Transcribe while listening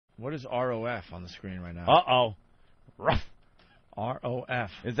What is ROF on the screen right now? Uh-oh. Rough. ROF.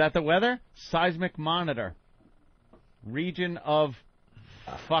 Is that the weather? Seismic monitor. Region of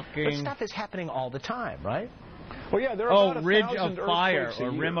fucking... But stuff is happening all the time, right? Well, yeah, there are about ridge 1,000 of fire, earthquakes a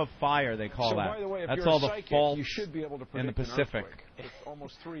or year. rim of fire, they call so, that. by the way, if That's you're all a the psychic, faults you should be able to in the predict Pacific. It's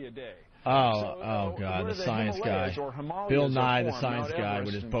almost 3 a day. Oh, God, the science guy. Bill Nye, the science guy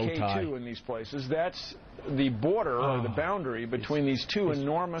with his bow tie. K2 in these places, that's the border or the boundary between these two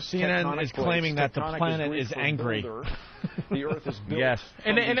enormous CNN is claiming that the planet is angry. The Earth is built. Yes.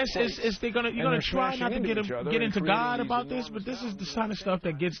 And you're gonna try not to get into God about this, but this is the kind of stuff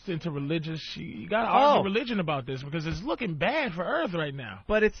that gets into religious. You gotta argue religion about this because it's looking bad for Earth right now.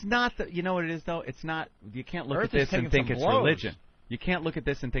 But it's not you know what it is though? It's not. You can't look at this and think it's religion. You can't look at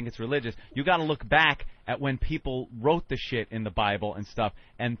this and think it's religious. You got to look back at when people wrote the shit in the Bible and stuff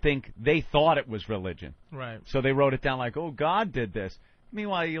and think they thought it was religion. Right. So they wrote it down like, oh, God did this.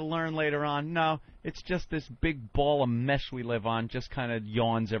 Meanwhile, you learn later on, no, it's just this big ball of mesh we live on, just kind of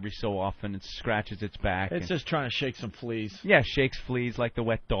yawns every so often and scratches its back. It's just trying to shake some fleas. Yeah, shakes fleas like the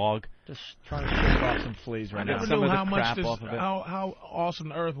wet dog. Just trying to shake off some fleas right now. I never knew how awesome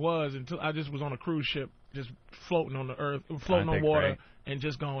the Earth was until I just was on a cruise ship, just floating on the Earth, floating on water, and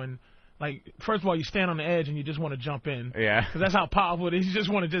just going. Like, first of all, you stand on the edge and you just want to jump in. Yeah. Because that's how powerful it is. You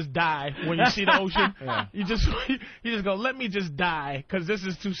just want to just die when you see the ocean. Yeah. You just go, let me just die because this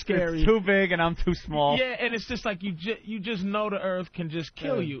is too scary. It's too big and I'm too small. Yeah, and it's just like you just know the Earth can just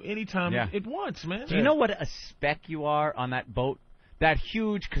kill you anytime it wants, man. Do you know what a speck you are on that boat? That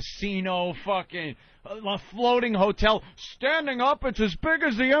huge casino, fucking floating hotel, standing up, it's as big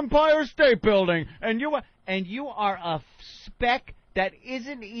as the Empire State Building, and you are a speck that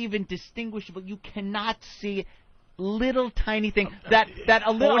isn't even distinguishable. You cannot see little tiny thing that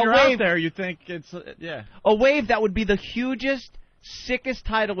a little when you're wave out there. You think it's a wave that would be the hugest, sickest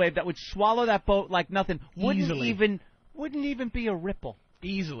tidal wave that would swallow that boat like nothing. Wouldn't even be a ripple.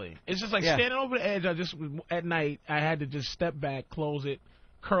 Easily. It's just like standing over the edge. At night, I had to just step back, close it,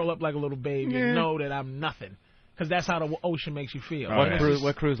 curl up like a little baby, and know that I'm nothing. Because that's how the ocean makes you feel.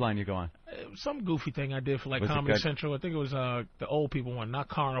 What cruise line you go on? Some goofy thing I did for like Comedy Central. I think it was the old people one, not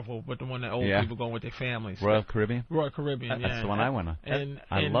Carnival, but the one that old people go with their families. Royal Caribbean? Royal Caribbean, That's the one I went on. And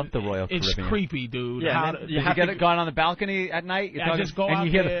I love the Royal Caribbean. It's creepy, dude. Yeah, did you get it going on the balcony at night? I just go out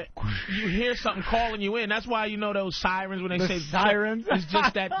there. You hear something calling you in. That's why you know those sirens when they say sirens. It's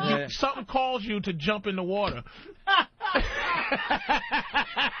just that something calls you to jump in the water.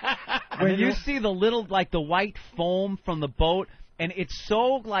 When you see the little, like the white foam from the boat, and it's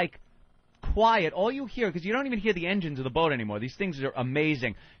so like quiet, all you hear, because you don't even hear the engines of the boat anymore. These things are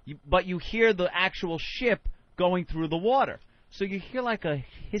amazing, but you hear the actual ship going through the water. So you hear like a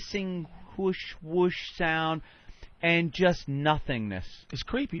hissing whoosh whoosh sound, and just nothingness. It's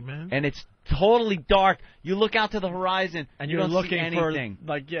creepy, man. And it's totally dark. You look out to the horizon, and you're don't looking see anything.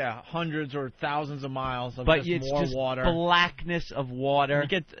 For hundreds or thousands of miles of but just more water. Blackness of water.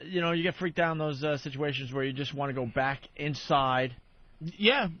 You get freaked out in those situations where you just want to go back inside.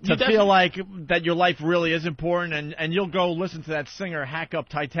 Yeah, to feel like that your life really is important, and you'll go listen to that singer hack up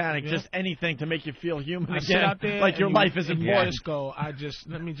Titanic, just anything to make you feel human again, sit out there like your life is important. Just go.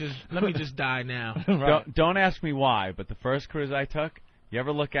 Let me just die now. Right. Don't ask me why, but the first cruise I took, you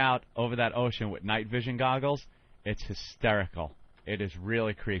ever look out over that ocean with night vision goggles? It's hysterical. It is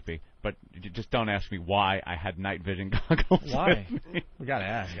really creepy. But just don't ask me why I had night vision goggles. Why? We got to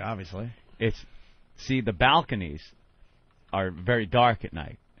ask, obviously. See, the balconies are very dark at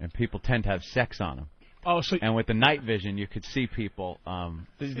night, and people tend to have sex on them. And with the night vision, you could see people.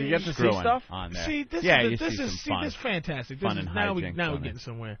 Did you get to see stuff on there? See, this is fantastic. Now we're getting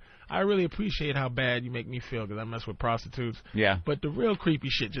somewhere. I really appreciate how bad you make me feel because I mess with prostitutes. Yeah. But the real creepy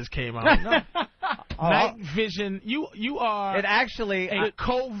shit just came out. Night vision. You are a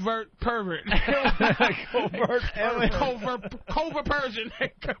covert pervert. Covert Persian.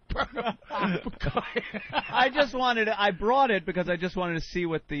 I brought it because I just wanted to see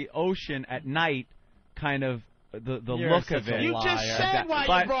what the ocean at night kind of the look of it. You just said why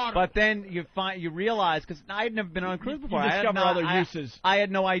you brought it. But then you realize, because I had never been on a cruise before. You discover other uses. I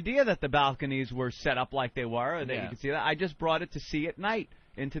had no idea that the balconies were set up like they were, or that you could see that. I just brought it to see at night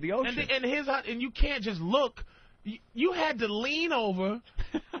into the ocean. And you can't just look. You had to lean over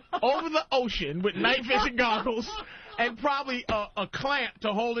the ocean with night vision goggles and probably a clamp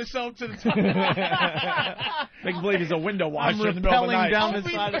to hold itself to the top. Make believe he's a window washer. I'm rappelling down the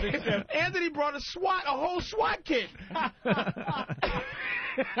side of the ship. Anthony brought a whole SWAT kit.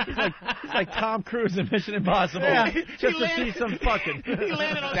 He's like Tom Cruise in Mission Impossible. Yeah. Just to see some fucking. He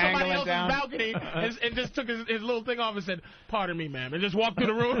landed on somebody else's down. balcony and just took his little thing off and said, "Pardon me, ma'am," and just walked through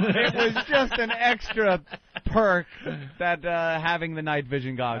the room. It was just an extra perk that having the night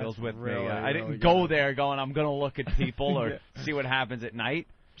vision goggles with me. I didn't go there going, I'm going to look at people or see what happens at night.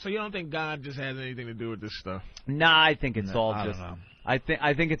 So you don't think God just has anything to do with this stuff? Nah, I think it's all I just. don't know.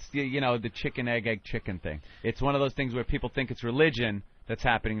 I think it's the chicken egg chicken thing. It's one of those things where people think it's religion that's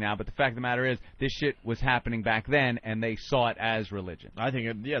happening now, but the fact of the matter is this shit was happening back then, and they saw it as religion. I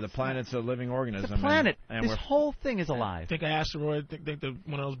think the planet's a living organism. It's a planet. And This whole thing is alive. Think an asteroid? Think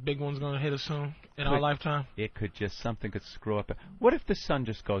one of those big ones going to hit us soon in our lifetime? It could something could screw up. What if the sun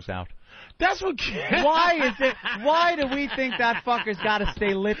just goes out? That's what. Why do we think that fucker's got to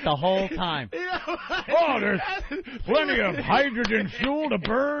stay lit the whole time? there's plenty of hydrogen fuel to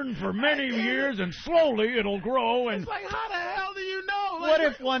burn for many years, and slowly it'll grow. And It's like, how the hell do you know? Like, What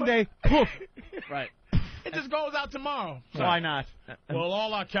if one day, poof? right. it just goes out tomorrow? Why not? Well,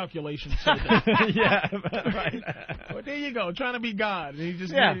 all our calculations say that. Yeah, right. Well, there you go, trying to be God. And he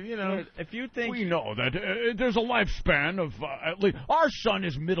just, If you think We know that there's a lifespan of at least our sun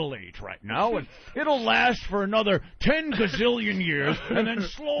is middle age right now, and it'll last for another 10 gazillion years, and then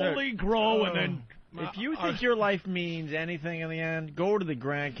slowly grow, and then. if you think your life means anything in the end, go to the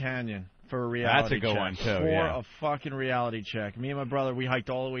Grand Canyon for a reality That's a good check. one, too, For yeah. a fucking reality check. Me and my brother, we hiked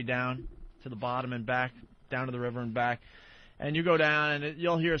all the way down to the bottom and back, down to the river and back. And you go down, and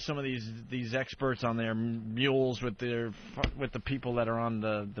you'll hear some of these experts on their mules with the people that are on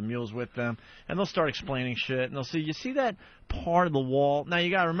the mules with them, and they'll start explaining shit. And they'll say, "You see that part of the wall? Now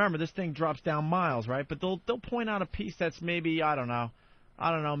you got to remember this thing drops down miles, right? But they'll point out a piece that's maybe I don't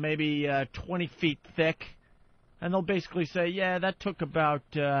know, maybe 20 feet thick, and they'll basically say, yeah, that took about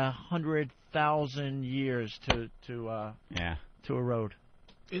 100,000 years to erode.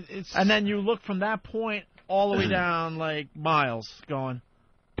 And then you look from that point all the way down like miles, going,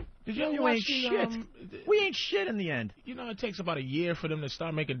 Did you ever you watch ain't shit. We ain't shit in the end. You know, it takes about a year for them to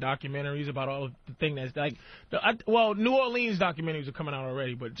start making documentaries about all the thing that's like. New Orleans documentaries are coming out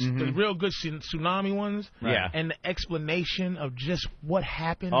already, but the real good tsunami ones, Yeah. and the explanation of just what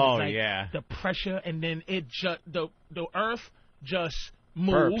happened. Oh, like yeah. the pressure, and then it just the Earth just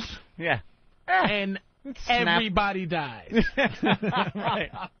moves, Burps. Yeah. and everybody dies. Right.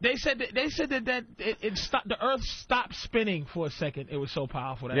 They said that it stopped. The Earth stopped spinning for a second. It was so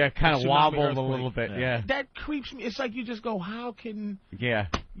powerful. That Kind of tsunami wobbled earthquake. a little bit. Yeah. That creeps me. It's like you just go, how can Yeah.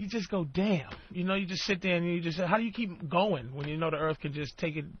 you just go, damn? You know, you just sit there and you just, how do you keep going when you know the Earth can just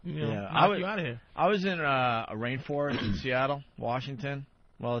take it, knock you out of here? I was in a rainforest in Seattle, Washington.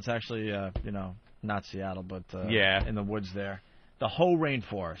 Well, it's actually, not Seattle, but in the woods there. The whole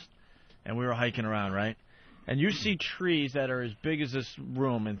rainforest. And we were hiking around, right? And you see trees that are as big as this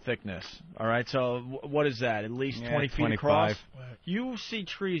room in thickness, all right? So what is that, at least 20 feet 25. across? You see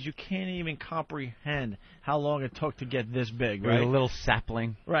trees, you can't even comprehend how long it took to get this big, right? With a little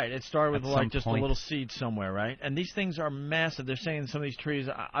sapling. Right, it started with At like some just point. a little seed somewhere, right? And these things are massive. They're saying some of these trees,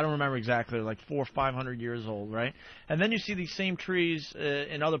 I don't remember exactly, like 400 or 500 years old, right? And then you see these same trees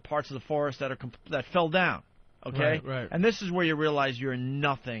in other parts of the forest that fell down. Okay? Right. And this is where you realize you're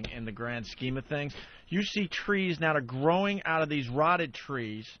nothing in the grand scheme of things. You see trees now that are growing out of these rotted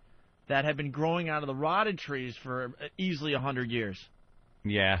trees that have been growing out of the rotted trees for easily 100 years.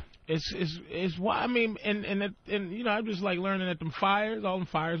 Yeah. It's why, I mean, and I'm just like learning that all them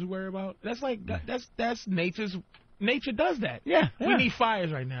fires we worry about. That's like that's nature does that. Yeah. We need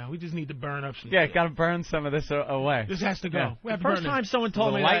fires right now. We just need to burn up some. Yeah, shit. got to burn some of this away. This has to go. Yeah. We have The to burn first it. time someone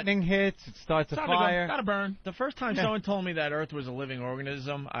told the me lightning hits, it starts a Time to go. fire. Gotta burn. the first time someone told me that Earth was a living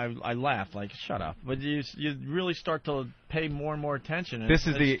organism, I laughed like, shut up. But you really start to pay more and more attention. And it's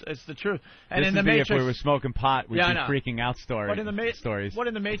the truth. And This in the is Matrix, if we were smoking pot, we'd Yeah, I be know. freaking out stories. What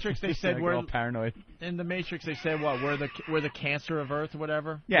in the Matrix they said We're we're all paranoid. in the Matrix they said what we're the cancer of Earth or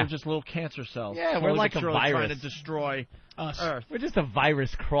whatever. Yeah. We're just little cancer cells. Yeah, we're Slowly like but a surely trying virus. to destroy Us. Earth. We're just a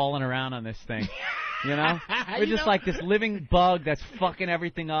virus crawling around on this thing. You know? We're just like this living bug that's fucking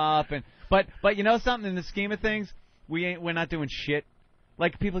everything up. But you know something? In the scheme of things, we're not doing shit.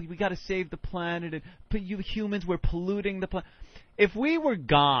 Like people, we got to save the planet, and you humans, we're polluting the planet. If we were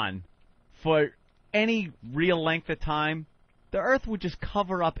gone for any real length of time, the Earth would just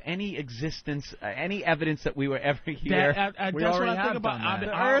cover up any existence, any evidence that we were ever here. That's We what already I think have about. done that.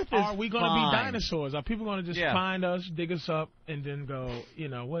 The Earth is are we going to be fine. dinosaurs? Are people going to just find us, dig us up, and then go,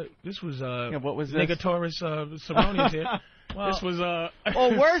 what? This was what was this? Negatoris Cerronius here. Well, this was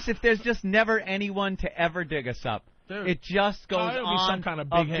or worse, if there's just never anyone to ever dig us up. Dude. It just goes it'll be on some kind of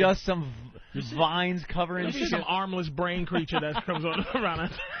big head. just some vines covering. You see some armless brain creature that comes on around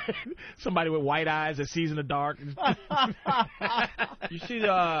us. Somebody with white eyes that sees in the dark. You see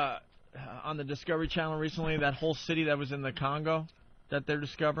on the Discovery Channel recently that whole city that was in the Congo that they're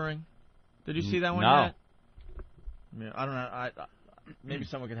discovering? Did you see that one No. yet? I don't know. Maybe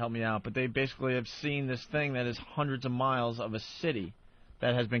someone could help me out, but they basically have seen this thing that is hundreds of miles of a city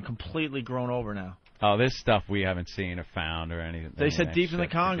that has been completely grown over now. Oh, this stuff we haven't seen or found or anything. They said deep in the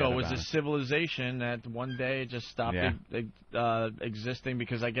Shit, Congo forget was about a it. civilization that one day just stopped existing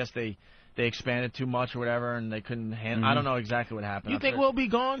because I guess they expanded too much or whatever, and they couldn't handle. I don't know exactly what happened. You think we'll be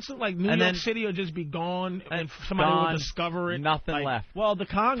gone? So, like New York City will just be gone, and somebody will discover it. Nothing left. Well, the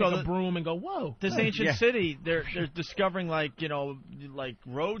Congo, take a broom and go, whoa. This ancient city, they're discovering like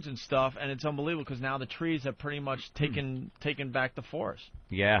roads and stuff, and it's unbelievable because now the trees have pretty much taken back the forest.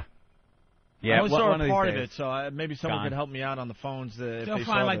 Yeah. Yeah, I only saw one a of part these of days. it, so maybe someone could help me out on the phones. If They'll they find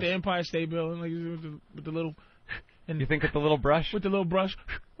saw like this. the Empire State Building like, with the little. And You think with the little brush? with the little brush.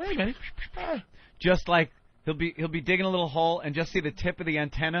 Wait a minute. Just like he'll be digging a little hole and just see the tip of the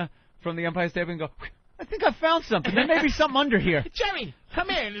antenna from the Empire State Building and go, I think I found something. There may be something under here. Jerry, come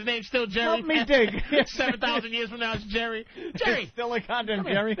here. And his name's still Jerry. Help me dig. 7,000 years from now, it's Jerry. Jerry. It's still like goddamn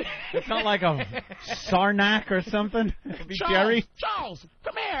Jerry. It's not like a Sarnak or something. It'll be Jerry. Charles,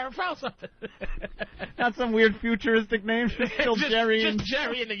 come here. I found something. Not some weird futuristic name. Just still Jerry. Just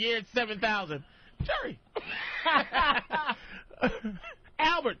Jerry in the year 7,000. Jerry.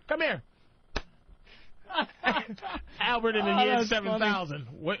 Albert, come here. Albert in the year 7,000.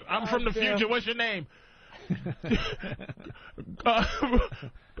 I'm from the future. What's your name?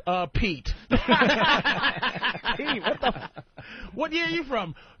 Pete. Pete, what year are you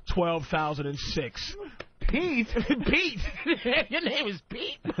from? 12,006. Pete? Pete. Your name is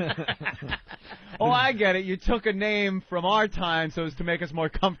Pete. Oh, I get it. You took a name from our time so as to make us more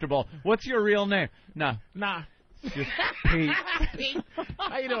comfortable. What's your real name? Nah. Just Pete. Pete.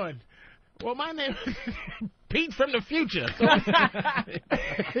 How you doing? Well, my name is Pete from the future.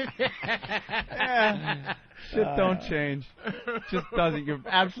 Yeah. Shit don't change. Just doesn't. You're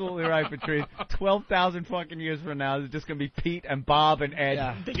absolutely right, Patrice. 12,000 fucking years from now, it's just going to be Pete and Bob and Ed.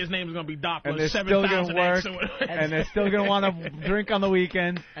 I think his name is going to be Doc. And they're still going to work. And they're still going to want to drink on the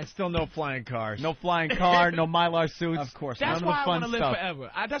weekends. And still no flying cars. No flying car, no Mylar suits. Of course. That's none why of the I fun want to live stuff.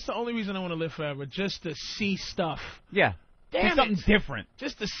 forever. That's the only reason I want to live forever, just to see stuff. Yeah. Damn something it. different.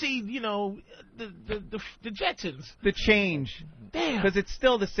 Just to see, the Jetsons. The change. Damn. Because it's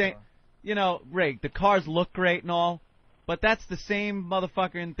still the same. Ray, the cars look great and all, but that's the same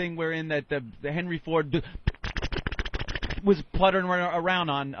motherfucking thing we're in that the Henry Ford was puttering around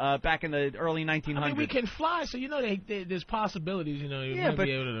on back in the early 1900s. I mean, we can fly, so there's possibilities. You might but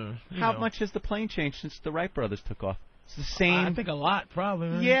be able to. How much has the plane changed since the Wright brothers took off? It's the same. I think a lot, probably.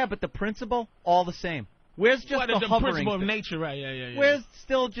 Man. Yeah, but the principle, all the same. Where's just the hovering principle thing? of nature, right? Yeah. Where's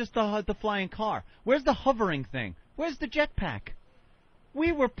still just the flying car? Where's the hovering thing? Where's the jetpack?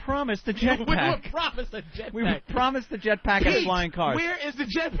 We were promised a jetpack. We were promised a jetpack. We were promised the jetpack and flying cars. Where is the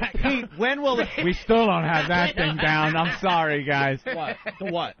jetpack? Pete, when will we still don't have that thing down. I'm sorry, guys. What? The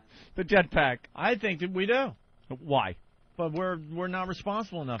what? The jetpack. I think that we do. Why? But we're not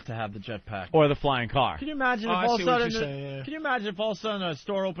responsible enough to have the jetpack. Or the flying car. Can you imagine if all of a sudden? Can you imagine if all of a sudden a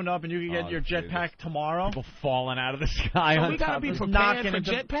store opened up and you could get your jetpack tomorrow? People falling out of the sky. So on we gotta top be of prepared for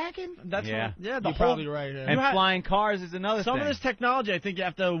into- jetpacking. That's Yeah. the You're whole. probably right. Yeah. And flying cars is another Some thing. of this technology, I think you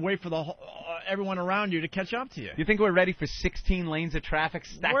have to wait for everyone around you to catch up to you. You think we're ready for 16 lanes of traffic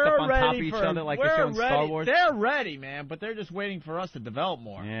stacked We're up on top of ready each for- other like they we're show in Star ready. Wars? They're ready, man, but they're just waiting for us to develop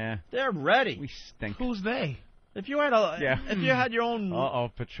more. Yeah. They're ready. We stink. Who's they? If you had if you had your own.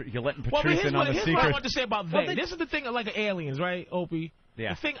 You're letting Well, Patrice in on the here's secret. what I want to say about they. This is the thing like aliens, right, Opie?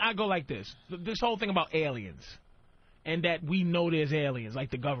 Yeah. The thing I go like this. This whole thing about aliens. And that we know there's aliens, like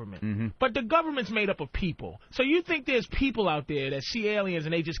the government. Mm-hmm. But the government's made up of people. So you think there's people out there that see aliens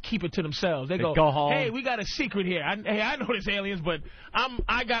and they just keep it to themselves. They go home. Hey, we got a secret here. I know there's aliens, but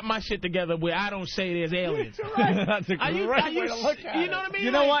I got my shit together where I don't say there's aliens. Right. That's a great way to look at it. You know what I mean?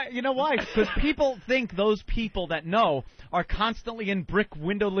 You know why? You know why? Because people think those people that know are constantly in brick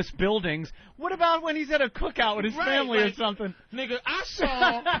windowless buildings. What about when he's at a cookout with his family or something? Nigga, I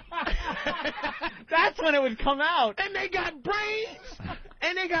saw. That's when it would come out. And they got brains,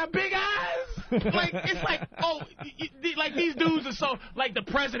 and they got big eyes. Like it's like, like these dudes are so like the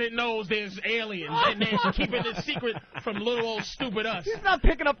president knows there's aliens, and they're keeping it secret from little old stupid us. He's not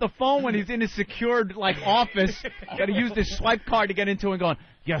picking up the phone when he's in his secured office. Got to use this swipe card to get into and going,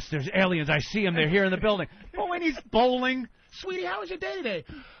 yes, there's aliens. I see them. They're here in the building. But when he's bowling, sweetie, how was your day today?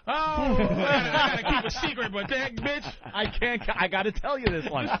 Oh, I gotta keep a secret, but that bitch, I gotta tell you this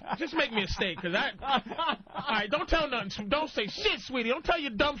one. Just make me a steak, cause all right, don't tell nothing. Don't say shit, sweetie. Don't tell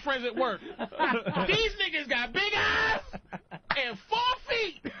your dumb friends at work. These niggas got big eyes and 4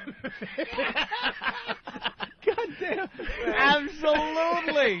 feet. God damn.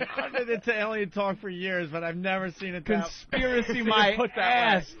 Absolutely. I've been into alien talk for years, but I've never seen it. Conspiracy my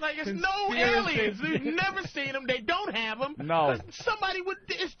ass. Like, it's no aliens. We've never seen them. They don't have them. No. Somebody would.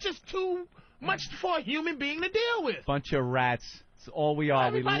 It's just too much for a human being to deal with. Bunch of rats. That's all we are.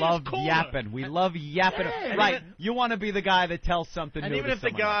 Everybody's we love cooler. yapping. We love yapping. Yeah. Right. You want to be the guy that tells something And new even to if the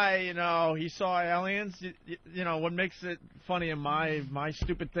someone guy, you know, he saw aliens, you know, what makes it funny in my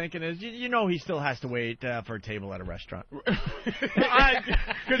stupid thinking is, you know, he still has to wait for a table at a restaurant.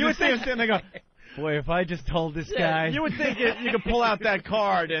 You would see him sitting there go, boy, if I just told this guy. You would think you could pull out that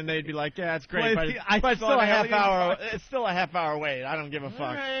card and they'd be like, yeah, it's great, Well, but it's still a half hour. It's still a half hour wait. I don't give a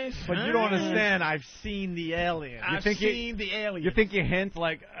fuck. Nice. But you don't understand. I've seen the alien. I've seen the alien. You think you hint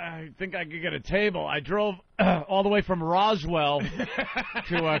like, I think I could get a table. I drove all the way from Roswell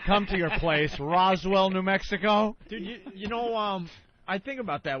to come to your place, Roswell, New Mexico. Dude, you know, I think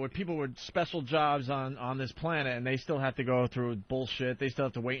about that with people with special jobs on this planet, and they still have to go through bullshit. They still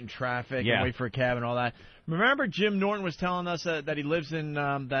have to wait in traffic and wait for a cab and all that. Remember Jim Norton was telling us that he lives in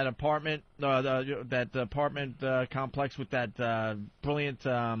that apartment complex with that brilliant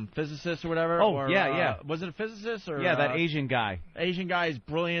physicist or whatever? Oh, or, yeah. Was it a physicist? Or, Yeah, that Asian guy. Asian guy is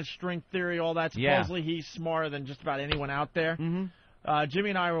brilliant, string theory, all that. Supposedly he's smarter than just about anyone out there. Mm-hmm.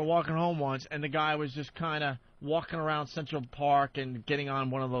 Jimmy and I were walking home once, and the guy was just kind of walking around Central Park and getting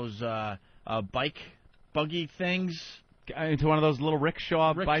on one of those buggy things. Into one of those little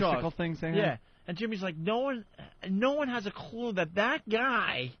rickshaw bicycle things they have? Yeah. And Jimmy's like, no one has a clue that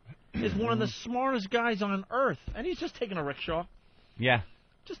guy is one of the smartest guys on Earth. And he's just taking a rickshaw. Yeah.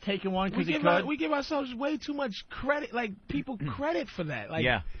 Just taking one because he could. We give ourselves way too much credit, like people credit for that. Like,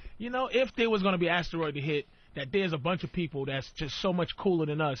 you know, if there was going to be an asteroid to hit, that there's a bunch of people that's just so much cooler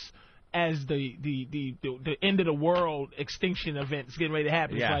than us as the end of the world extinction event is getting ready to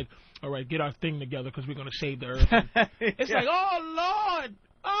happen. It's like, all right, get our thing together because we're going to save the Earth. It's like, oh, Lord,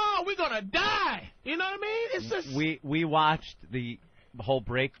 we're going to die. You know what I mean? It's just... We watched the whole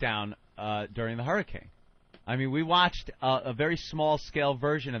breakdown during the hurricane. I mean, we watched a very small-scale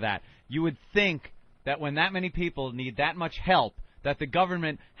version of that. You would think that when that many people need that much help, that the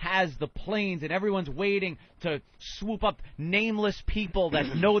government has the planes and everyone's waiting to swoop up nameless people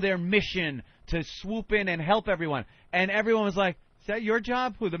that know their mission to swoop in and help everyone. And everyone was like, is that your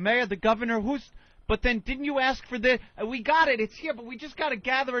job? Who, the mayor, the governor? But then didn't you ask for this? We got it. It's here, but we just got to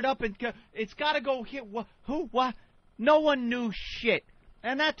gather it up and it's got to go here. Who? What? No one knew shit.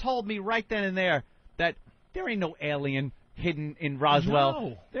 And that told me right then and there that there ain't no alien hidden in Roswell.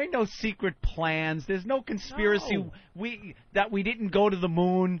 No. There ain't no secret plans. There's no conspiracy. No. We didn't go to the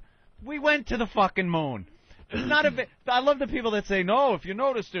moon. We went to the fucking moon. It's not a bit. I love the people that say, no, if you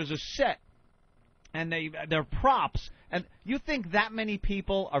notice there's a set and they're props. And you think that many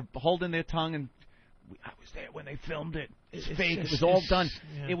people are holding their tongue and I was there when they filmed it. It's fake. It was all done.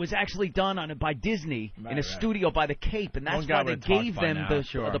 Yeah. It was actually done by Disney in a studio by the Cape, and that's why they gave them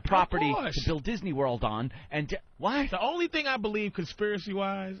the property to build Disney World on. And why? The only thing I believe,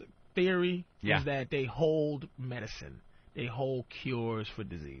 conspiracy-wise, theory, is that they hold medicine. They hold cures for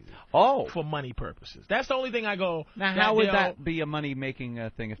diseases. Oh. For money purposes. That's the only thing I go. Now, how would that be a money-making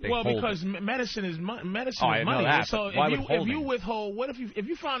thing if they hold because it? medicine is money. I know that, so if you withhold, if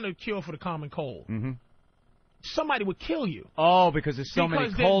you found a cure for the common cold, somebody would kill you. Oh, because there's so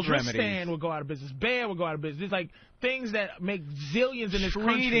many cold remedies. Because would go out of business. Bayer would go out of business. It's like things that make zillions in this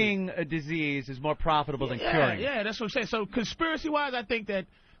country. Treating a disease is more profitable than curing. Yeah, that's what I'm saying. So conspiracy-wise, I think that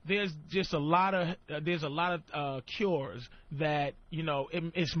there's just a lot of cures that, you know,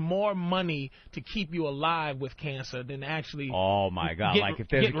 it's more money to keep you alive with cancer than actually. Oh my God! Like if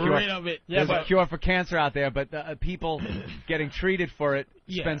there's a cure, rid of it. There's a cure for cancer out there, but people getting treated for it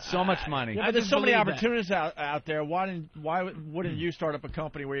spend so much money. Yeah, but there's so many opportunities out there. Why wouldn't you start up a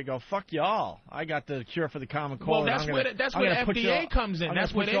company where you go, fuck y'all, I got the cure for the common cold. Well, that's where the FDA comes in.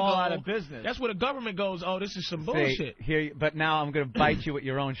 That's where they go out of business. That's where the government goes. Oh, this is some bullshit. But now I'm going to bite you with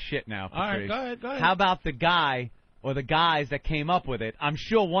your own shit now, Patrice. All right, go ahead. How about the guy or the guys that came up with it? I'm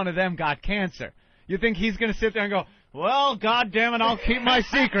sure one of them got cancer. You think he's going to sit there and go, well, God damn it, I'll keep my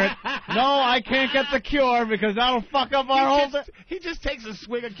secret. No, I can't get the cure because that'll fuck up our whole thing. He just takes a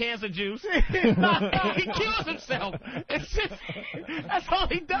swig of cancer juice. He kills himself. That's all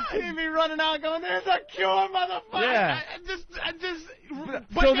he does. He'd be running out going, there's a cure, motherfucker. Yeah.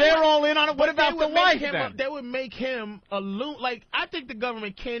 So they're all in on it. What about the wife, then? They would make him a loon. Like, I think the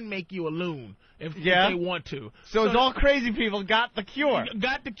government can make you a loon. If they want to. So it's all crazy people got the cure.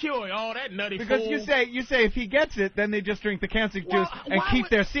 Got the cure. All that nutty because fool. you say if he gets it, then they just drink the cancer juice and keep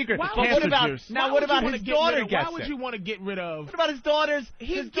their secret. What about his daughter gets it? Why would you want to get rid of? What about his daughter's?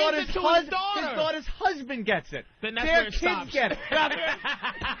 His daughter's husband gets it. Then that's their where it stops. Get it.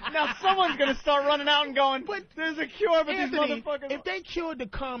 Now someone's going to start running out and going, but there's a cure, but Anthony, these motherfuckers. If they cured the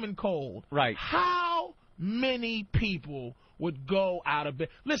common cold, right? How many people would go out of bed?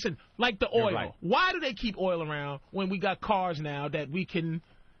 Listen, like the oil. Right. Why do they keep oil around when we got cars now that we can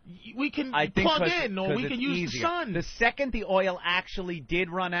plug in or we can use the sun? The second the oil actually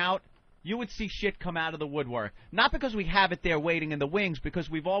did run out, you would see shit come out of the woodwork. Not because we have it there waiting in the wings, because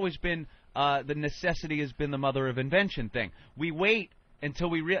we've always been the necessity has been the mother of invention thing. We wait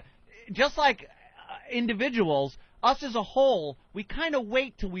until we just like individuals, us as a whole, we kind of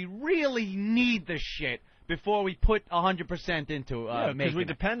wait till we really need the shit before we put 100% into because we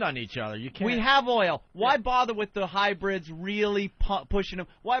depend on each other. You can't. We have oil. Why bother with the hybrids really pushing them?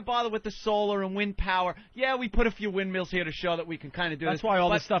 Why bother with the solar and wind power? Yeah, we put a few windmills here to show that we can kind of do That's why all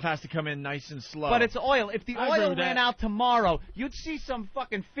this stuff has to come in nice and slow. But it's oil. If the oil ran out tomorrow, you'd see some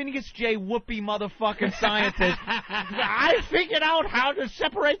fucking Phineas J. Whoopi motherfucking scientist. I figured out how to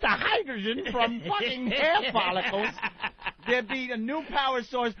separate the hydrogen from fucking hair follicles. There'd be a new power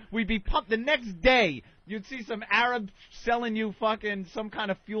source. We'd be pumped the next day. You'd see some Arab selling you fucking some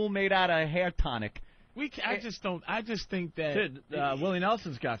kind of fuel made out of hair tonic. I just think that Willie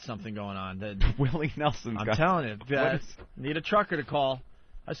Nelson's got something going on. Willie Nelson's I'm telling you, need a trucker to call.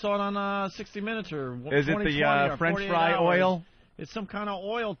 I saw it on 60 Minutes or Is it the French fry oil? It's some kind of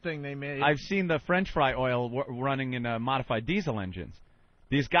oil thing they made. I've seen the French fry oil running in modified diesel engines.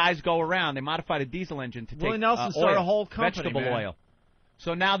 These guys go around. They modified a diesel engine to Willie take Nelson started a whole company, vegetable oil.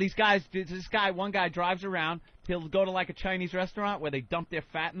 So now these guys, one guy drives around. He'll go to like a Chinese restaurant where they dump their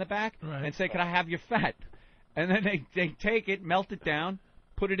fat in the back and say, "Can I have your fat?" And then they take it, melt it down,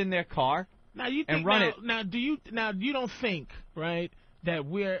 put it in their car, and run it. Now you don't think, right, that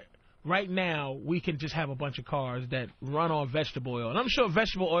right now we can just have a bunch of cars that run on vegetable oil, and I'm sure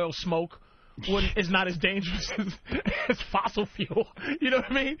vegetable oil smoke is not as dangerous as fossil fuel. You know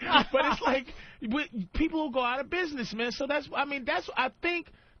what I mean? But it's like people will go out of business, man. So I think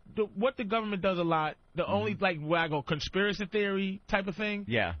what the government does a lot. The only where I go conspiracy theory type of thing.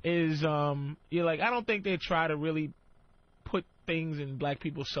 Yeah. Is you're like, I don't think they try to really put things in black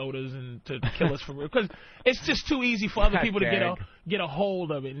people's sodas and to kill us for real, because it's just too easy for other people to get a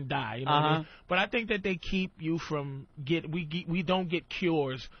hold of it and die. You know what I mean? But I think that they keep you from we don't get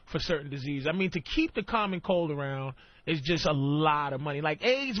cures for certain diseases. I mean, to keep the common cold around is just a lot of money. Like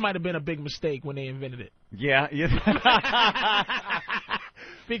AIDS might have been a big mistake when they invented it. Yeah.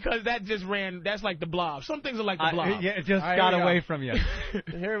 Because that's like the blob. Some things are like the blob. It just got away from you.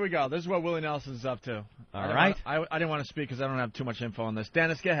 Here we go. This is what Willie Nelson's up to. All right. I didn't want to speak because I don't have too much info on this.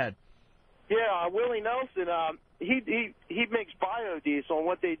 Dennis, go ahead. Yeah, Willie Nelson, he makes biodiesel, and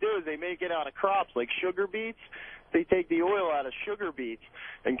what they do is they make it out of crops like sugar beets. They take the oil out of sugar beets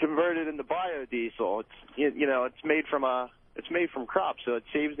and convert it into biodiesel. It's made from crops, so it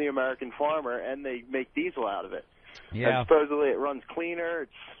saves the American farmer, and they make diesel out of it. Yeah. And supposedly it runs cleaner,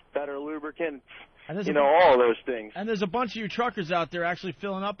 it's better lubricant, and all those things. And there's a bunch of you truckers out there actually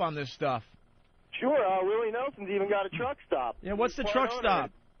filling up on this stuff. Sure, Willie Nelson's even got a truck stop. Yeah, what's the truck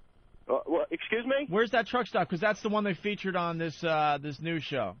stop? Excuse me? Where's that truck stop? Because that's the one they featured on this news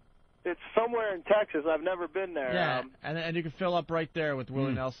show. It's somewhere in Texas. I've never been there. Yeah, and you can fill up right there with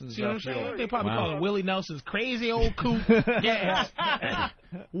Willie Nelson's See what I'm saying? fuel. They probably call it Willie Nelson's crazy old coupe gas.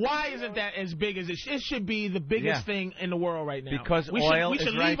 Why isn't that as big as it should be? The biggest thing in the world right now. Because we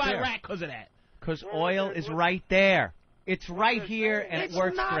should leave Iraq because of that. Because oil is right there. It's right here, and it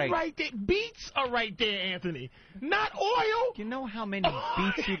works great. It's not right there. Beets are right there, Anthony. Not oil. Do you know how many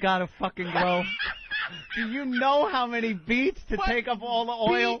beets you gotta fucking grow? Do you know how many beets to take up all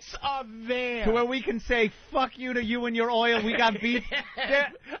the oil? Beets are there. To where we can say, fuck you to you and your oil, we got beets.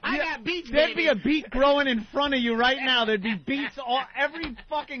 I got beets, There'd be a beet growing in front of you right now. There'd be beets. Every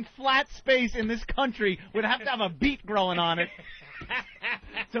fucking flat space in this country would have to have a beet growing on it.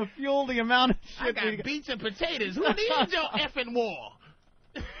 To fuel the amount of shit. I got beets and potatoes. Who needs your effing war?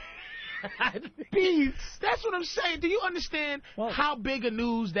 Beats. That's what I'm saying. Do you understand how big a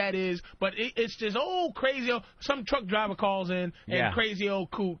news that is? But it's just crazy. Some truck driver calls in and crazy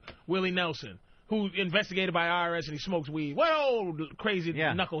old coot Willie Nelson, who's investigated by IRS and he smokes weed. Whoa, crazy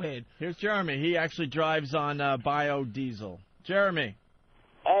knucklehead. Here's Jeremy. He actually drives on biodiesel. Jeremy.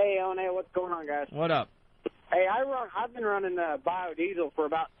 Hey, O'Neal, what's going on, guys? What up? Hey, I've been running biodiesel for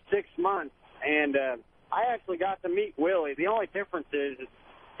about 6 months, and I actually got to meet Willie. The only difference is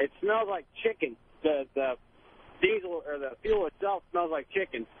it smells like chicken. The diesel or the fuel itself smells like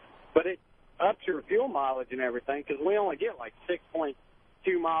chicken, but it ups your fuel mileage and everything because we only get like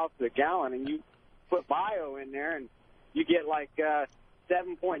 6.2 miles to the gallon, and you put bio in there, and you get like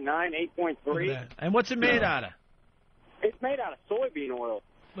 7.9, 8.3. And what's it made out of? It's made out of soybean oil.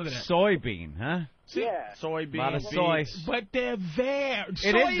 Look at that. Soybean, huh? Yeah. Soybeans. A lot of soy. But they're there.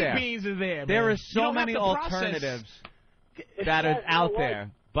 Soybeans are there, man. There are so many alternatives that are out there,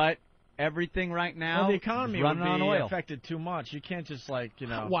 but everything right now the economy is running would be on oil. affected too much. You can't just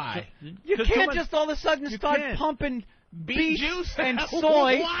Why? You can't just all of a sudden start pumping beet juice and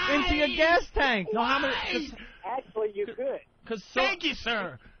soy into your gas tank. No, how many? Actually, you could. Thank you,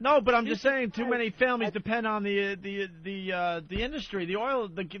 sir. No, but I'm just saying, too many families depend on the industry, the oil,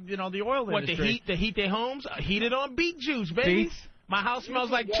 the oil industry. To heat their homes, heated on beet juice, baby. Beets? My house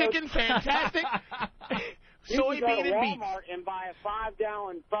smells like chicken, fantastic. Soybean and beets. Walmart and buy a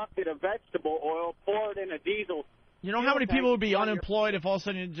 5-gallon bucket of vegetable oil, pour it in a diesel. You know how many people would be unemployed if all of a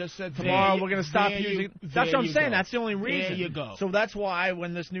sudden you just said tomorrow we're going to stop using... That's what I'm saying. That's the only reason. There you go. So that's why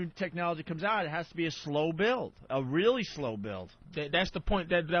when this new technology comes out, it has to be a slow build, a really slow build. That's the point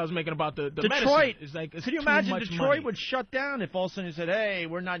that I was making about the Detroit. Medicine. It's Could you imagine Detroit would shut down if all of a sudden you said, hey,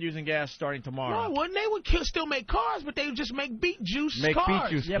 we're not using gas starting tomorrow? No, wouldn't they? Would still make cars, but they would just make beet juice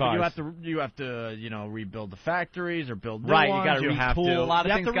cars. Beet juice cars. But you have to rebuild the factories or build new ones. You got to retool. A lot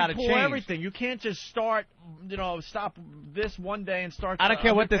of things got to change. Everything. You can't just start, stop this one day and start. I don't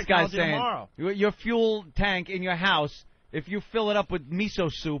care what this guy's saying. Tomorrow. Your fuel tank in your house, if you fill it up with miso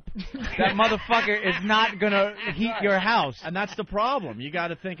soup, that motherfucker is not going to heat your house. And that's the problem. You got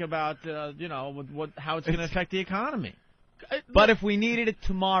to think about, how it's going to affect the economy. But if we needed it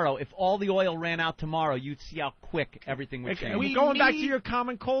tomorrow, if all the oil ran out tomorrow, you'd see how quick everything would change. Going back to your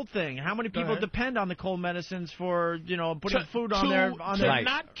common cold thing, how many people depend on the cold medicines for, putting food on their... To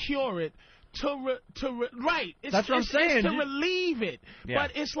not cure it. Right. That's what I'm saying. It's to relieve it. Yeah.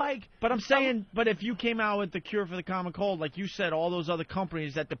 But it's like... But I'm saying, but if you came out with the cure for the common cold, like you said, all those other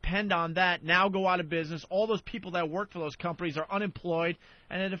companies that depend on that now go out of business. All those people that work for those companies are unemployed,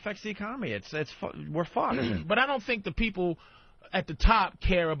 and it affects the economy. We're fucked. But I don't think the people at the top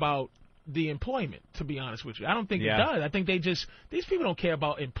care about the employment, to be honest with you. I don't think it does. I think these people don't care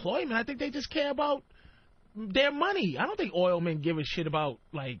about employment. I think they just care about their money. I don't think oil men give a shit about,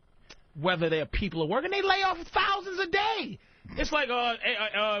 whether their people are working. They lay off thousands a day. It's like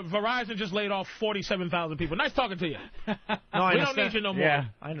Verizon just laid off 47,000 people. Nice talking to you. No, we don't need you no more. Yeah,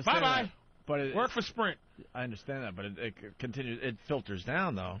 I understand. Bye-bye. But work for Sprint. I understand that, but it continues. It filters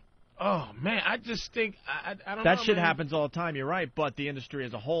down, though. Oh, man, I just think... I don't know, that shit happens all the time, you're right, but the industry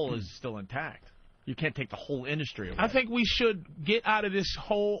as a whole is still intact. You can't take the whole industry away. I think we should get out of this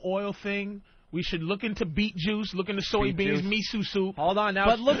whole oil thing. We should look into beet juice, look into soybeans, miso soup. Hold on now.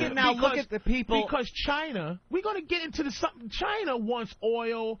 But look at the people. Because China, we're going to get into something. China wants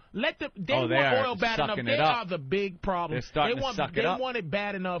oil. They want oil bad enough. They are the big problem. They're starting to suck it up. They want it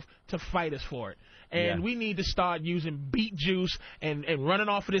bad enough to fight us for it. And we need to start using beet juice and running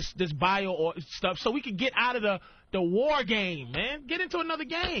off of this bio oil stuff so we can get out of the war game, man. Get into another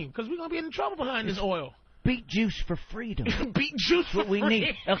game because we're going to be in trouble behind this oil. Beet juice for freedom. Beet juice for what we freedom.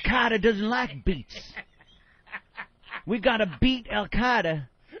 need. Al-Qaeda doesn't like beets. We got to beat Al-Qaeda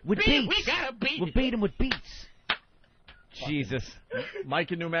with beets. We got to beat. We'll beat them with beets. Jesus.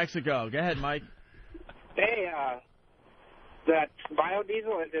 Mike in New Mexico. Go ahead, Mike. Hey, that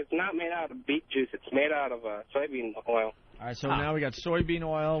biodiesel is not made out of beet juice. It's made out of soybean oil. All right, so now we got soybean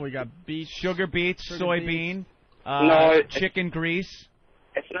oil, we got beets. Sugar beets, soybean, chicken grease.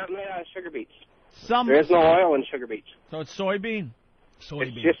 It's not made out of sugar beets. There is no oil in sugar beets. So it's soybean? It's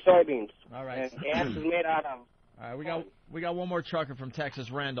just soybeans. All right. And gas is made out of... All right, we got one more trucker from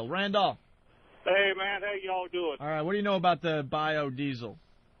Texas, Randall. Randall. Hey, man, how y'all doing? All right, what do you know about the biodiesel?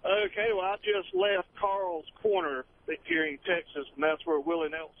 Okay, well, I just left Carl's Corner here in Texas, and that's where Willie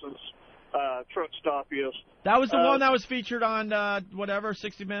Nelson's truck stop is. That was the one that was featured on,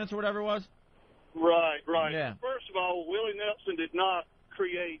 60 Minutes or whatever it was? Right. Yeah. First of all, Willie Nelson did not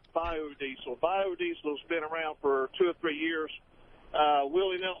create biodiesel. Biodiesel's been around for 2 or 3 years.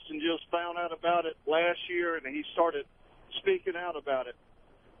 Willie Nelson just found out about it last year, and he started speaking out about it.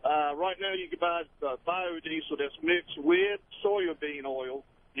 Right now, you can buy biodiesel that's mixed with soybean oil.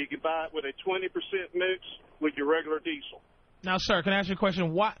 You can buy it with a 20% mix with your regular diesel. Now, sir, can I ask you a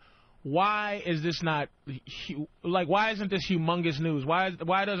question? Why is this not why isn't this humongous news? Why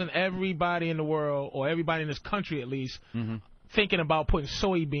doesn't everybody in the world, or everybody in this country at least, thinking about putting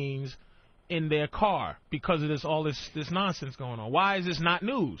soybeans in their car because of all this nonsense going on? Why is this not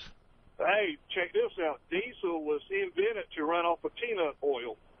news? Hey, check this out. Diesel was invented to run off of peanut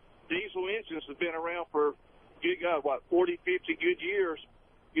oil. Diesel engines have been around for, good God, 40, 50 good years,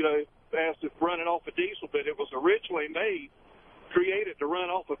 as to running off of diesel, but it was originally created to run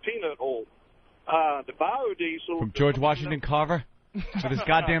off of peanut oil. The biodiesel... From George Washington Carver? With his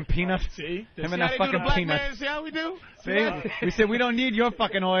goddamn peanut? See? Him and that fucking peanut. Man, see how we do? See? We said we don't need your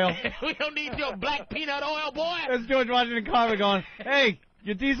fucking oil. We don't need your black peanut oil, boy. There's George Washington Carver going, hey,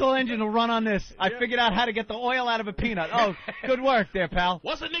 your diesel engine will run on this. I figured out how to get the oil out of a peanut. Oh, good work there, pal.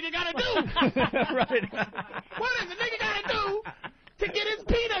 What's a nigga got to do? Right. What does a nigga got to do to get his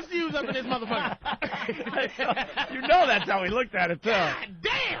peanuts used up in this motherfucker? That's how he looked at it, too. God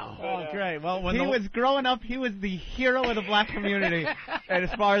damn! Oh, great. Well, when he was growing up, he was the hero of the black community, and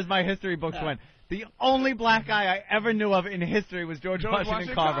as far as my history books went. The only black guy I ever knew of in history was George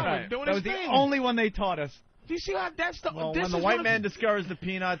Washington Carver. That was the only one they taught us. Do you see how that's the... Well, when the white man discovers the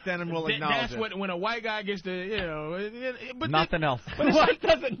peanut, then we'll acknowledge it. That's when a white guy gets to, But nothing else. But what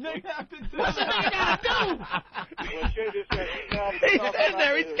doesn't nigga have to do? What's a nigga got to do? He's in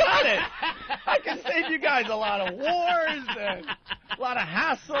there. He's got it. I can save you guys a lot of wars and a lot of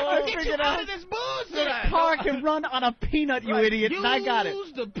hassle. Get you out of this bullshit. The car can run on a peanut, you idiot. And I got it.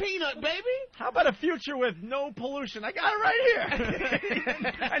 Use the peanut, baby. How about a future with no pollution? I got it right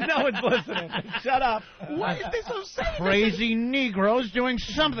here. I know it's listening. Shut up. Why is this so sad? Crazy Negroes doing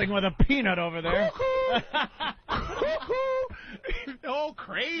something with a peanut over there. Oh,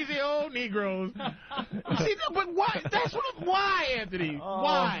 crazy old Negroes. See, but why? That's what. Why, Anthony?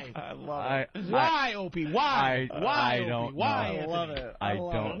 Why? I love it. Why, Opie? Why? I don't why? I love it. I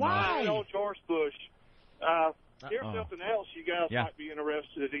don't. Why? George Bush. Here's something else you guys might be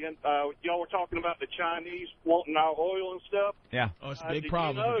interested in. Y'all were talking about the Chinese wanting our oil and stuff. Yeah. Oh, it's a big did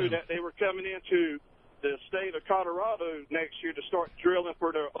problem. You know that they were coming into the state of Colorado next year to start drilling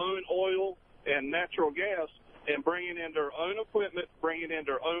for their own oil and natural gas and bringing in their own equipment, bringing in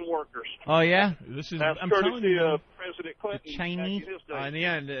their own workers. Oh, yeah? That's courtesy of President Clinton. The Chinese?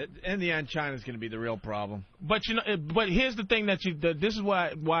 In the end, China's going to be the real problem. But but here's the thing this is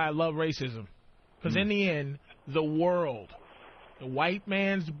why I love racism, because in the end, the world, the white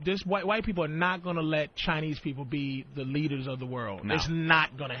people are not going to let Chinese people be the leaders of the world. No. It's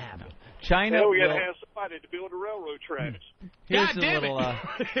not going to happen. China. We got to have somebody to build a railroad tracks. Here's God a damn little,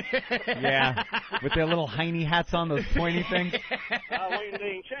 yeah, with their little hiney hats on, those pointy things.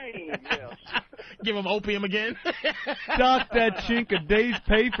 Yes. Give them opium again. Dock that chink a day's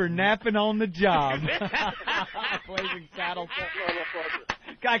pay for napping on the job. Blazing saddles.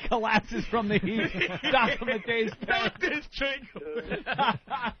 Guy collapses from the heat. Dock him a day's pay. Dock this chink.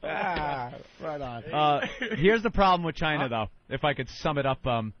 Right on. Here's the problem with China, though. If I could sum it up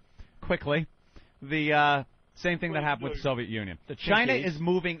quickly, the same thing that happened with the Soviet Union. China is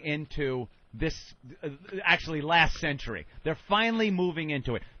moving into this, actually last century. They're finally moving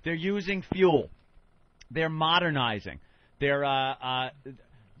into it. They're using fuel. They're modernizing. Their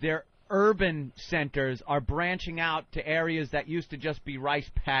urban centers are branching out to areas that used to just be rice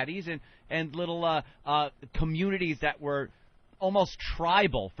paddies and little communities that were almost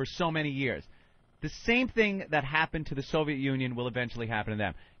tribal for so many years. The same thing that happened to the Soviet Union will eventually happen to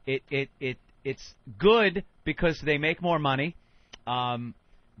them. It's good because they make more money.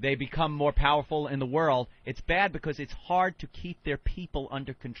 They become more powerful in the world. It's bad because it's hard to keep their people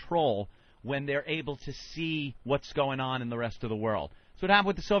under control when they're able to see what's going on in the rest of the world. That's what happened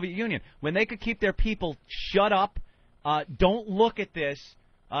with the Soviet Union. When they could keep their people shut up, don't look at this.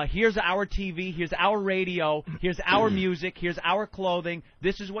 Here's our TV, here's our radio, here's our music, here's our clothing.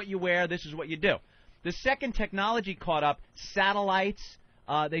 This is what you wear, this is what you do. The second technology caught up, satellites.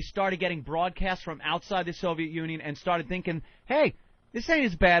 They started getting broadcasts from outside the Soviet Union and started thinking, hey, this ain't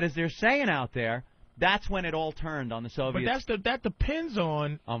as bad as they're saying out there. That's when it all turned on the Soviets. But that depends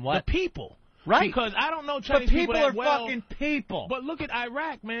on what? The people. Right. Because I don't know Chinese people that are well. fucking people. But look at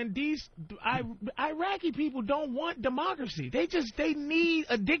Iraq, man. Iraqi people don't want democracy. They need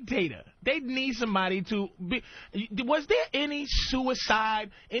a dictator. They need somebody to be. Was there any suicide,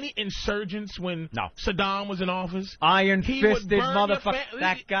 any insurgents when Saddam was in office? Iron-fisted motherfucker.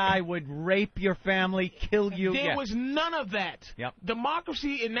 That guy would rape your family, kill you. There was none of that. Yep.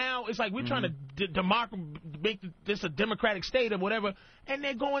 Democracy, and now it's like we're trying to make this a democratic state or whatever, and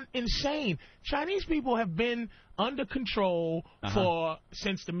they're going insane. Chinese people have been under control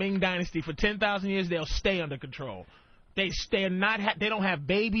since the Ming Dynasty for 10,000 years. They'll stay under control. They don't have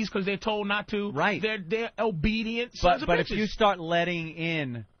babies because they're told not to. Right. They're obedient. But if you start letting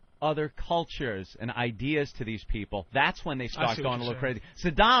in other cultures and ideas to these people, that's when they start going a little crazy.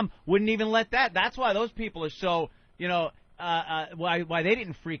 Saddam wouldn't even let that. That's why those people are so, why they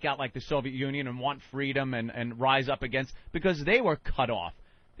didn't freak out like the Soviet Union and want freedom and rise up against, because they were cut off.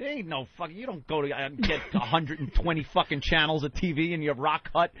 There ain't no fucking. You don't go to get 120 fucking channels of TV in your rock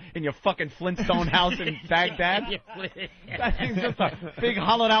hut in your fucking Flintstone house in Baghdad. That thing's just a big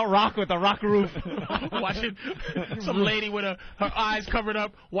hollowed out rock with a rock roof. Watching some lady with her eyes covered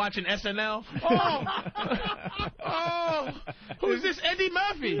up watching SNL. Oh, who's this Eddie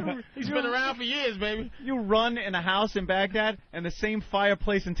Murphy? He's been around for years, baby. You run in a house in Baghdad and the same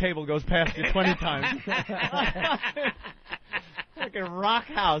fireplace and table goes past you 20 times. Like a rock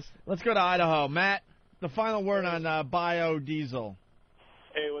house. Let's go to Idaho. Matt, the final word on biodiesel.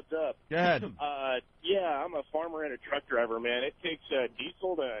 Hey, what's up? Go ahead. Yeah, I'm a farmer and a truck driver, man. It takes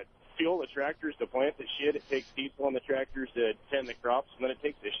diesel to fuel the tractors to plant the shit. It takes diesel on the tractors to tend the crops, and then it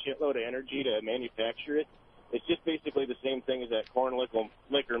takes a shitload of energy to manufacture it. It's just basically the same thing as that corn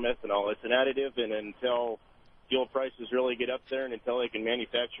liquor methanol. It's an additive, and until fuel prices really get up there and until they can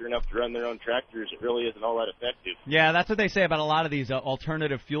manufacture enough to run their own tractors, it really isn't all that effective. Yeah, that's what they say about a lot of these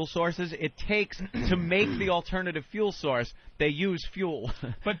alternative fuel sources. It takes, to make the alternative fuel source, they use fuel.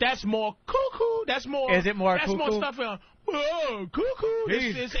 But that's more cuckoo. That's more. Is it more that's cuckoo? That's more stuff. Oh, cuckoo.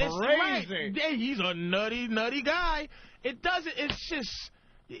 He's crazy. Right. Yeah, he's a nutty guy. It doesn't. It's just.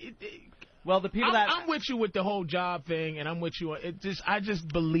 Well, the people I'm with you with the whole job thing, and I'm with you. I just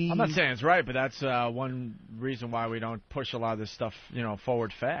believe. I'm not saying it's right, but that's one reason why we don't push a lot of this stuff,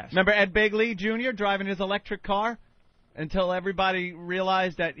 forward fast. Remember Ed Begley Jr. driving his electric car until everybody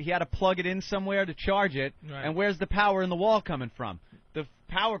realized that he had to plug it in somewhere to charge it. Right. And where's the power in the wall coming from? The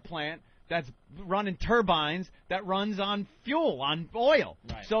power plant that's running turbines that runs on fuel, on oil.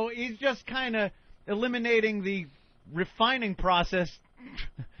 Right. So he's just kind of eliminating the refining process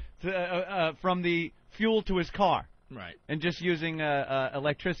from the fuel to his car. Right. And just using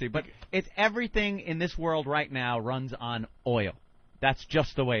electricity. But it's everything in this world right now runs on oil. That's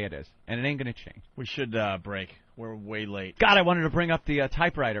just the way it is. And it ain't going to change. We should break. We're way late. God, I wanted to bring up the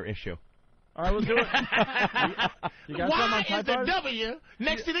typewriter issue. All right, we'll do it. You got Why is the W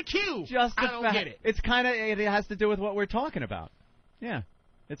next to the Q? I don't get it. It's it has to do with what we're talking about. Yeah.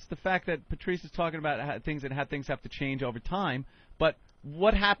 It's the fact that Patrice is talking about how things have to change over time. But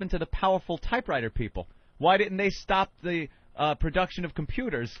what happened to the powerful typewriter people? Why didn't they stop the production of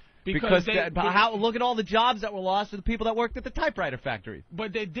computers? Because look at all the jobs that were lost to the people that worked at the typewriter factory.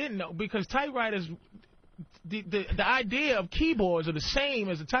 But they didn't know, because typewriters, the idea of keyboards are the same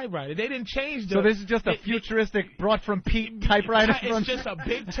as a typewriter. They didn't change the. So this is just a futuristic, brought from Pete typewriter. It's just a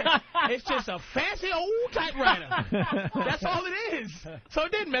it's just a fancy old typewriter. That's all it is. So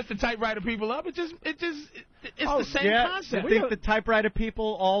it didn't mess the typewriter people up. It's the same concept. You think the typewriter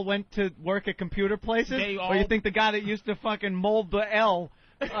people all went to work at computer places? Or you think the guy that used to fucking mold the L?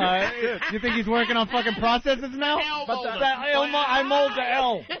 You think he's working on fucking processes now? I mold the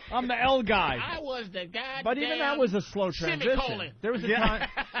L. I'm the L guy. I was the guy. But even that was a slow transition. Semicolon. There was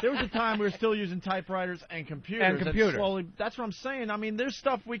a time we were still using typewriters and computers. That's what I'm saying. I mean, there's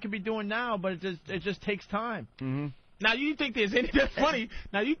stuff we could be doing now, but it just takes time. Mm-hmm. Now you think that's funny.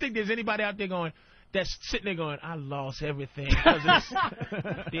 Now you think there's anybody out there that's sitting there going, I lost everything because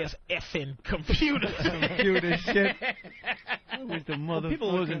there's effing computers. Computer shit. People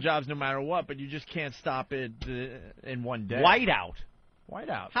are losing jobs no matter what, but you just can't stop it in one day. Whiteout.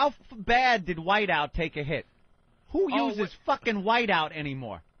 How bad did whiteout take a hit? Who uses fucking whiteout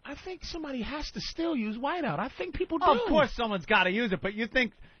anymore? I think somebody has to still use whiteout. I think people do. Of course someone's got to use it, but you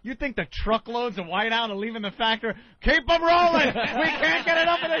think the truckloads of whiteout are leaving the factory? Keep them rolling! We can't get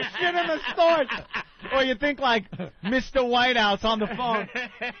enough of this shit in the stores! Or you think, like, Mr. Whiteout's on the phone.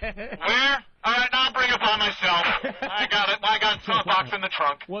 Where? All right, now I'll bring it by myself. I got it. I got a box in the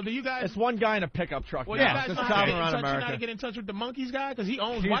trunk. Well, do you guys... It's one guy in a pickup truck. Well, yeah, you guys get in touch with the Monkeys guy? Because he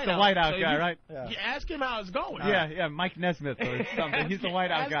owns Whiteout. He's the Whiteout guy, right? Yeah. You ask him how it's going. Yeah, Mike Nesmith or something. He's the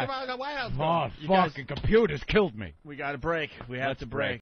Whiteout guy. Ask him how the Whiteout's going. Fucking computers killed me. We got to break. We have to break.